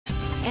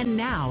And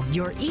now,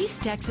 your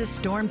East Texas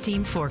Storm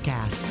Team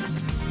forecast.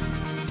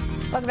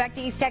 Welcome back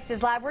to East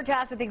Texas Live. We're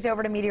tossing things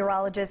over to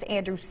meteorologist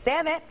Andrew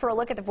Samet for a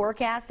look at the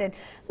forecast. And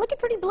looking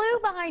pretty blue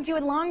behind you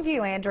in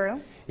Longview, Andrew.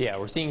 Yeah,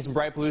 we're seeing some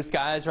bright blue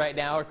skies right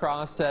now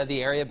across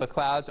the area, but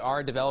clouds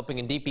are developing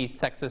in deep East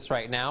Texas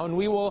right now. And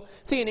we will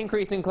see an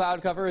increase in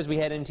cloud cover as we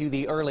head into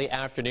the early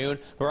afternoon.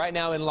 But right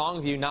now in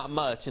Longview, not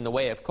much in the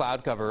way of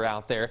cloud cover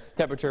out there.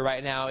 Temperature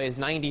right now is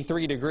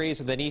 93 degrees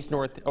with an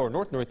east-north or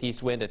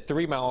north-northeast wind at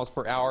 3 miles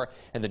per hour.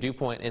 And the dew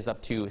point is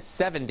up to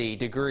 70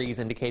 degrees,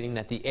 indicating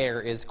that the air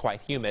is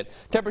quite humid.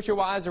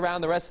 Temperature-wise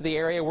around the rest of the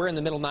area, we're in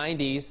the middle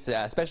 90s,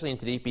 especially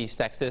into deep East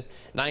Texas.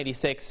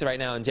 96 right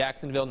now in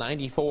Jacksonville,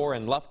 94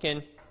 in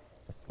Lufkin,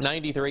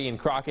 93 in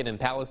Crockett and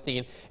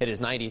Palestine. It is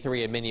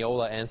 93 in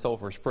Mineola and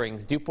Sulphur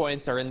Springs. Dew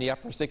points are in the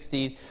upper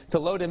 60s to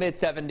low to mid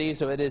 70s,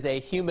 so it is a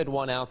humid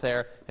one out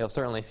there. You'll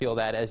certainly feel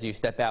that as you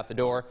step out the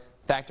door.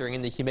 Factoring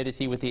in the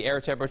humidity with the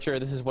air temperature,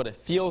 this is what it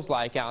feels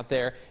like out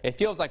there. It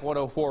feels like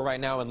 104 right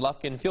now in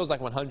Lufkin, feels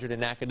like 100 in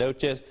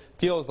Nacogdoches,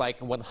 feels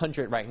like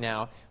 100 right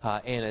now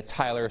in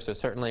Tyler, so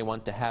certainly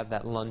want to have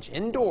that lunch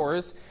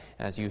indoors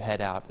as you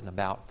head out and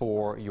about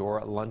for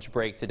your lunch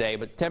break today.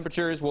 But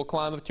temperatures will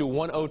climb up to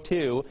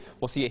 102.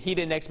 We'll see a heat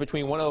index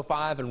between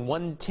 105 and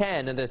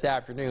 110 in this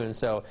afternoon,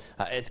 so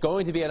it's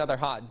going to be another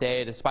hot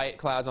day despite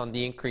clouds on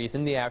the increase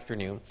in the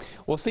afternoon.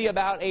 We'll see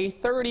about a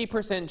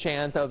 30%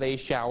 chance of a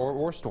shower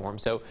or storm.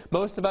 So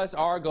most of us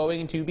are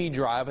going to be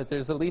dry, but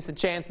there's at least a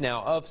chance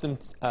now of some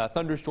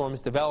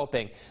thunderstorms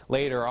developing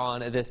later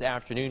on this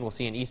afternoon. We'll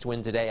see an east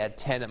wind today at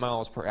 10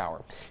 miles per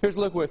hour. Here's a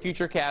look at what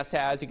Futurecast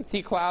has. You can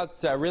see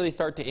clouds really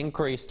start to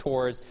increase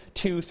towards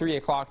 2, 3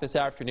 o'clock this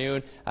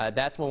afternoon.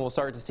 That's when we'll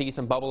start to see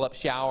some bubble up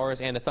showers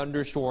and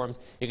thunderstorms.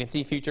 You can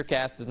see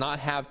Futurecast does not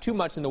have too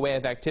much in the way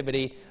of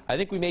activity. I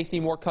think we may see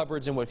more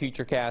coverage than what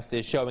Futurecast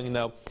is showing,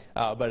 though.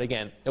 But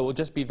again, it will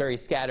just be very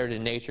scattered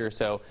in nature,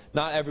 so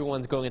not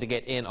everyone's going to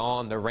get in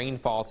on the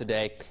rainfall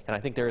today, and I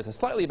think there is a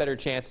slightly better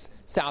chance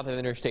south of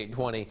Interstate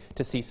 20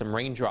 to see some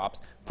raindrops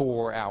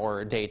for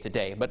our day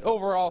today. But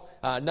overall,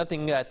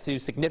 nothing to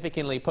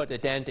significantly put a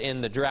dent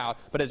in the drought.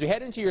 But as we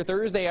head into your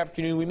Thursday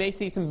afternoon, we may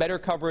see some better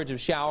coverage of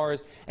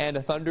showers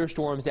and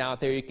thunderstorms out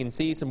there. You can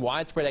see some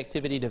widespread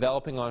activity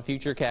developing on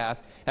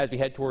Futurecast as we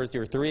head towards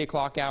your 3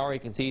 o'clock hour. You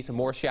can see some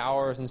more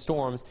showers and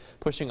storms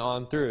pushing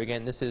on through.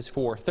 Again, this is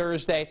for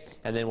Thursday,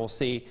 and then we'll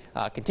see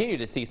continue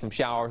to see some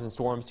showers and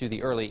storms through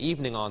the early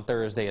evening on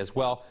Thursday as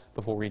well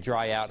before we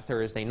dry out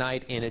Thursday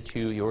night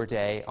into your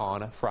day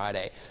on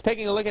Friday.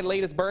 Taking a look at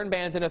latest burn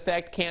bans in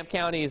effect, Camp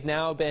County has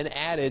now been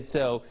added,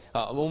 so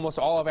almost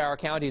all of our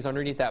counties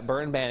underneath that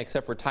burn ban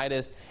except for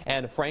Titus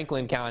and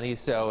Franklin counties.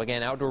 So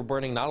again, outdoor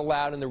burning not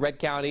allowed in the red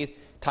counties.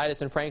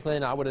 Titus and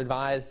Franklin, I would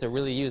advise to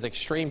really use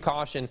extreme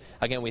caution.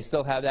 Again, we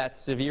still have that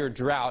severe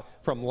drought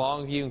from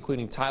Longview,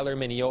 including Tyler,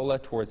 Mineola,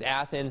 towards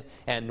Athens,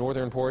 and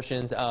northern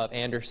portions of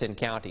Anderson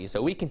County.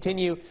 So we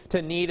continue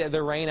to need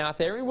the rain out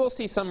there. We will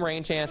see some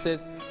rain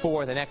chances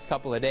for the next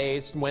couple of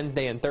days.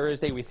 Wednesday and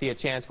Thursday, we see a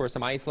chance for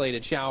some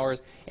isolated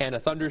showers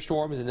and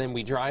thunderstorms, and then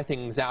we dry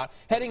things out.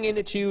 Heading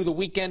into the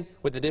weekend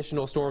with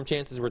additional storm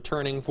chances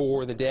returning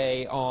for the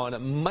day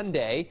on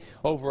Monday.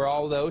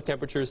 Overall, though,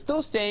 temperatures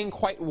still staying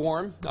quite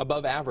warm,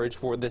 above average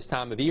for this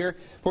time of year.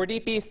 For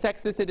deep East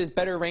Texas, it is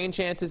better rain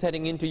chances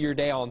heading into your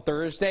day on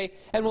Thursday,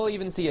 and we'll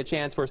even see a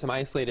chance for some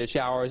isolated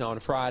showers on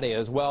Friday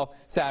as well.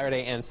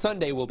 Saturday and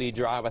Sunday will be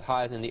dry with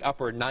highs in the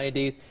upper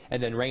 90s,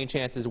 and then rain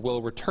chances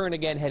will return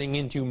again heading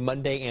into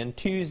Monday and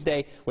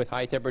Tuesday with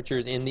high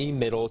temperatures in the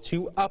middle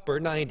to upper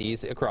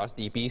 90s across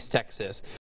deep East Texas.